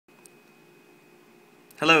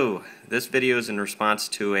Hello, this video is in response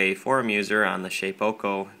to a forum user on the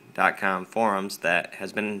ShapeOko.com forums that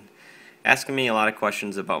has been asking me a lot of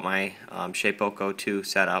questions about my ShapeOko 2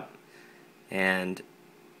 setup, and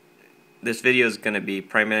this video is going to be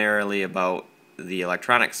primarily about the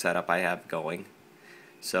electronic setup I have going.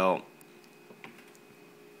 So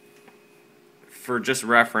for just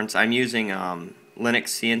reference, I'm using Linux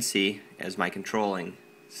CNC as my controlling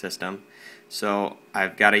system. So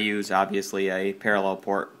I've got to use obviously a parallel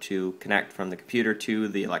port to connect from the computer to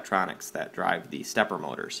the electronics that drive the stepper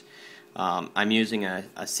motors. I'm using a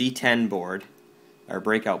C10 board, or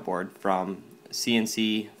breakout board, from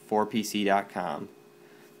cnc4pc.com.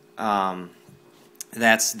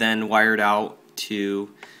 That's then wired out to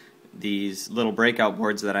these little breakout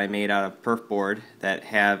boards that I made out of perf board that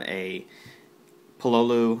have a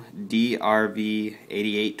Pololu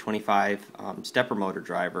DRV8825 stepper motor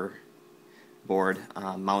driver board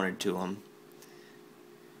mounted to them.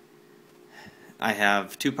 I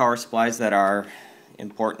have two power supplies that are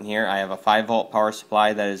important here. I have a 5-volt power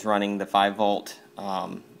supply that is running the 5-volt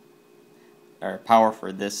power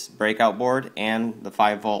for this breakout board, and the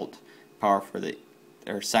 5-volt power for the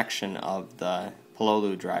section of the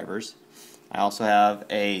Pololu drivers. I also have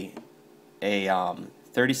a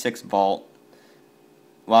 36-volt.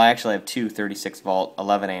 Well, I actually have two 36-volt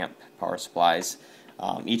 11-amp power supplies.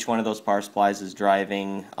 Each one of those power supplies is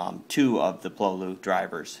driving two of the Pololu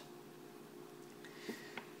drivers.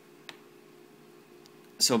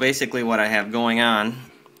 So basically what I have going on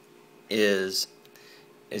is,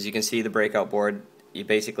 as you can see, the breakout board, you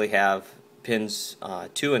basically have pins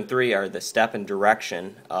 2 and 3 are the step and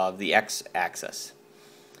direction of the x-axis.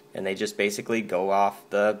 And they just basically go off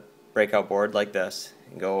the breakout board like this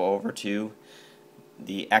and go over to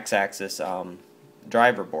the x-axis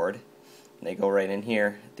driver board. They go right in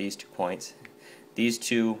here, these 2 points. These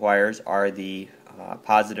 2 wires are the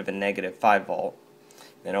positive and negative 5-volt.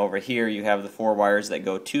 Then over here you have the 4 wires that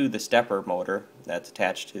go to the stepper motor that's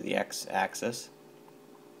attached to the x-axis.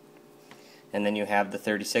 And then you have the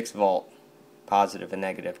 36-volt positive and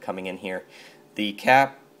negative coming in here. The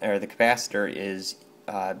capacitor is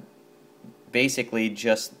basically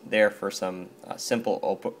just there for some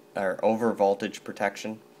simple over voltage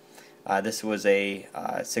protection. This was a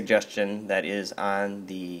suggestion that is on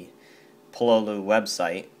the Pololu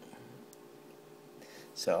website.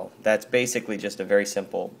 So that's basically just a very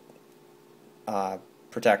simple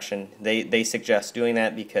protection. They suggest doing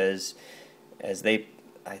that because, as they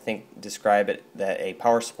I think describe it, that a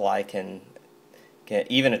power supply can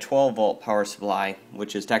even a 12-volt power supply,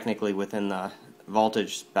 which is technically within the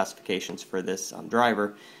voltage specifications for this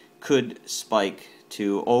driver, could spike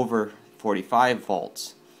to over 45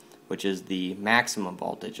 volts, which is the maximum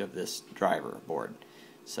voltage of this driver board.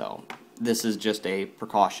 So this is just a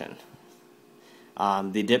precaution.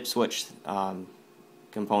 The dip switch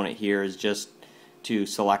component here is just to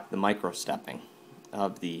select the micro stepping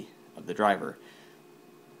of the driver.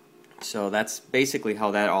 So that's basically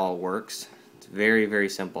how that all works. It's very, very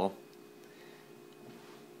simple.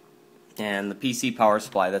 And the PC power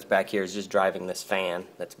supply that's back here is just driving this fan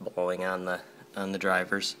that's blowing on the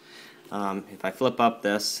drivers. If I flip up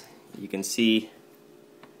this, you can see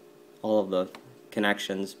all of the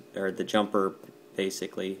connections, or the jumpers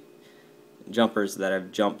that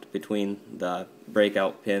have jumped between the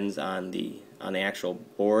breakout pins on the actual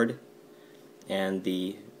board and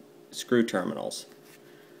the screw terminals.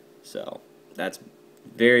 So that's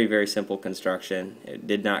very, very simple construction. It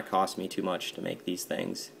did not cost me too much to make these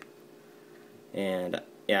things, and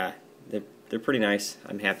yeah, they're pretty nice.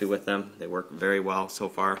 I'm happy with them. They work very well so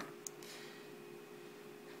far.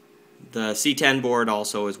 The C10 board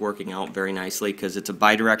also is working out very nicely because it's a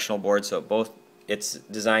bidirectional board, so it's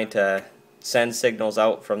designed to send signals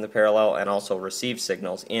out from the parallel and also receive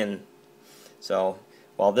signals in. So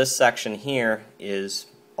while this section here is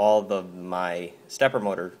all of my stepper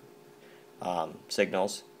motor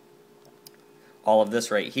signals, all of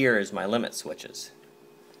this right here is my limit switches.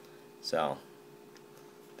 So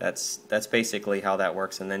that's basically how that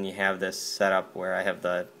works. And then you have this setup where I have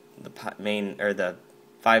the main, or the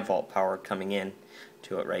 5-volt power coming in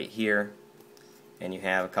to it right here, and you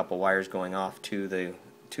have a couple wires going off to the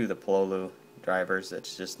Pololu drivers.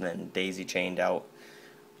 That's just then daisy chained out.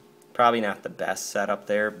 Probably not the best setup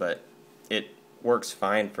there, but it works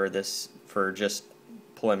fine for just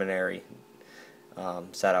preliminary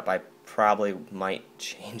setup. I probably might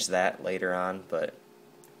change that later on, but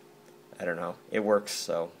I don't know. It works,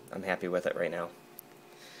 so I'm happy with it right now.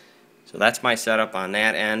 So that's my setup on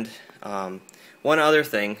that end. One other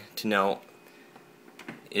thing to note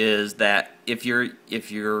is that if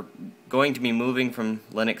you're going to be moving from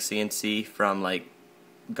Linux CNC from like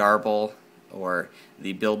Garble or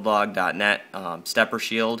the buildlog.net stepper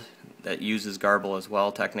shield that uses Garble as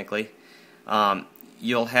well technically,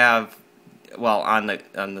 you'll have, well, on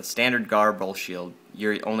the standard Garble shield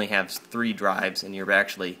you only have 3 drives, and you're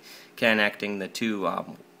actually connecting the 2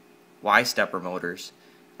 Y stepper motors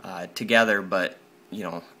together, but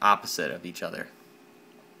opposite of each other.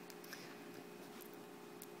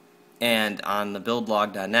 And on the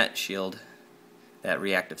buildlog.net shield that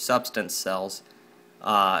reactive substance sells,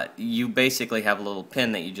 you basically have a little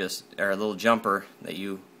pin that or a little jumper that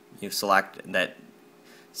you select that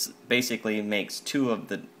basically makes 2 of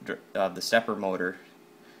the stepper motor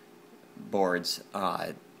boards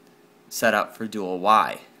set up for dual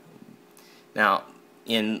Y. Now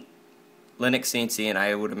in Linux CNC, and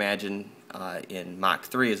I would imagine in Mach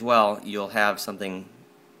 3 as well, you'll have something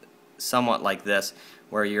somewhat like this,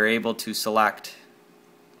 where you're able to select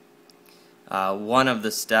one of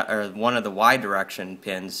the Y direction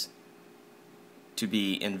pins to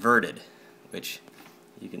be inverted, which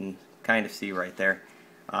you can kind of see right there.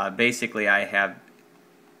 Basically, I have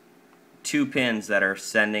 2 pins that are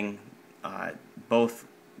sending both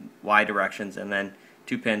Y directions, and then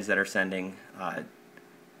 2 pins that are sending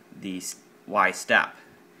the Y step.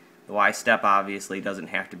 The Y step obviously doesn't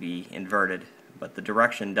have to be inverted, but the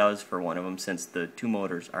direction does for one of them, since the 2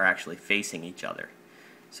 motors are actually facing each other.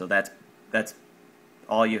 So that's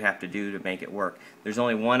all you have to do to make it work. There's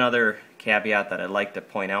only one other caveat that I'd like to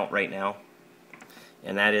point out right now,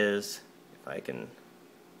 and that is, if I can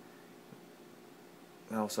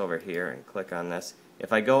mouse over here and click on this,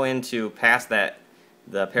 if I go into past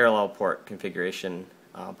the parallel port configuration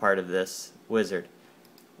part of this wizard,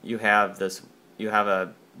 you have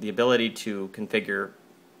the ability to configure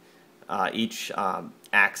each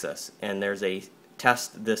axis, and there's a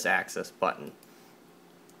test this axis button.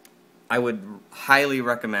 I would highly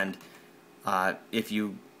recommend, if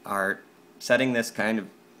you are setting this kind of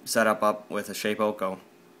setup up with a ShapeOko,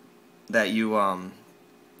 that you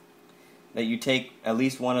take at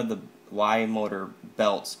least one of the Y motor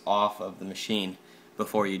belts off of the machine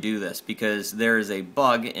before you do this, because there is a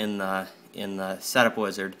bug in the setup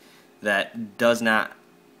wizard that does not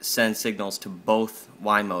send signals to both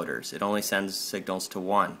Y motors. It only sends signals to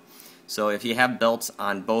one. So if you have belts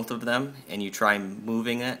on both of them and you try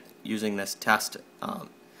moving it using this test,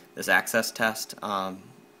 this access test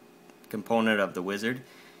component of the wizard,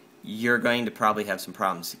 you're going to probably have some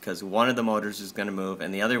problems, because one of the motors is going to move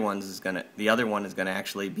and the other one is going to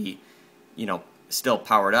actually be, still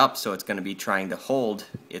powered up, so it's going to be trying to hold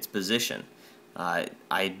its position.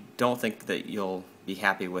 I don't think that you'll be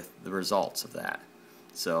happy with the results of that.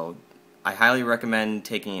 So I highly recommend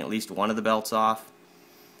taking at least one of the belts off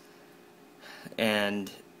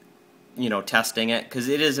and testing it, because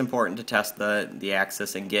it is important to test the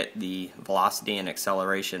axis and get the velocity and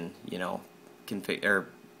acceleration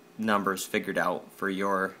numbers figured out for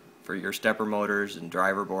your stepper motors and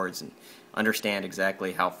driver boards, and understand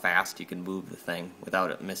exactly how fast you can move the thing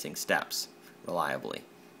without it missing steps reliably.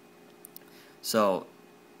 So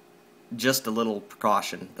just a little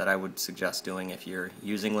precaution that I would suggest doing if you're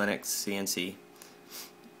using Linux CNC.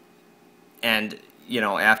 And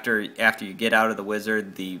after you get out of the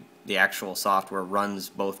wizard, the actual software runs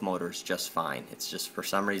both motors just fine. It's just, for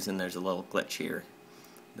some reason, there's a little glitch here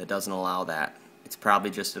that doesn't allow that. It's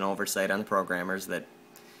probably just an oversight on the programmers that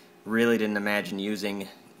really didn't imagine using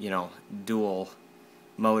dual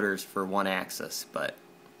motors for one axis, but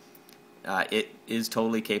it is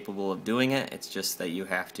totally capable of doing it. It's just that you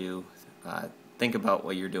have to think about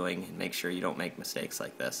what you're doing and make sure you don't make mistakes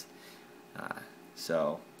like this.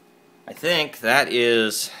 So I think that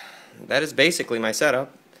is basically my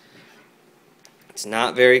setup. It's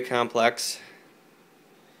not very complex,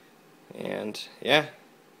 and yeah.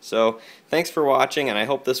 So thanks for watching, and I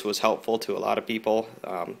hope this was helpful to a lot of people.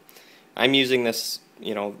 I'm using this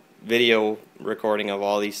video recording of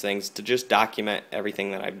all these things to just document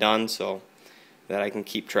everything that I've done, so that I can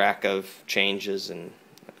keep track of changes, and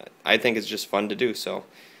I think it's just fun to do. So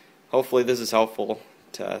hopefully this is helpful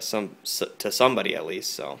to somebody at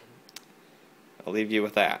least. So I'll leave you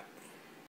with that.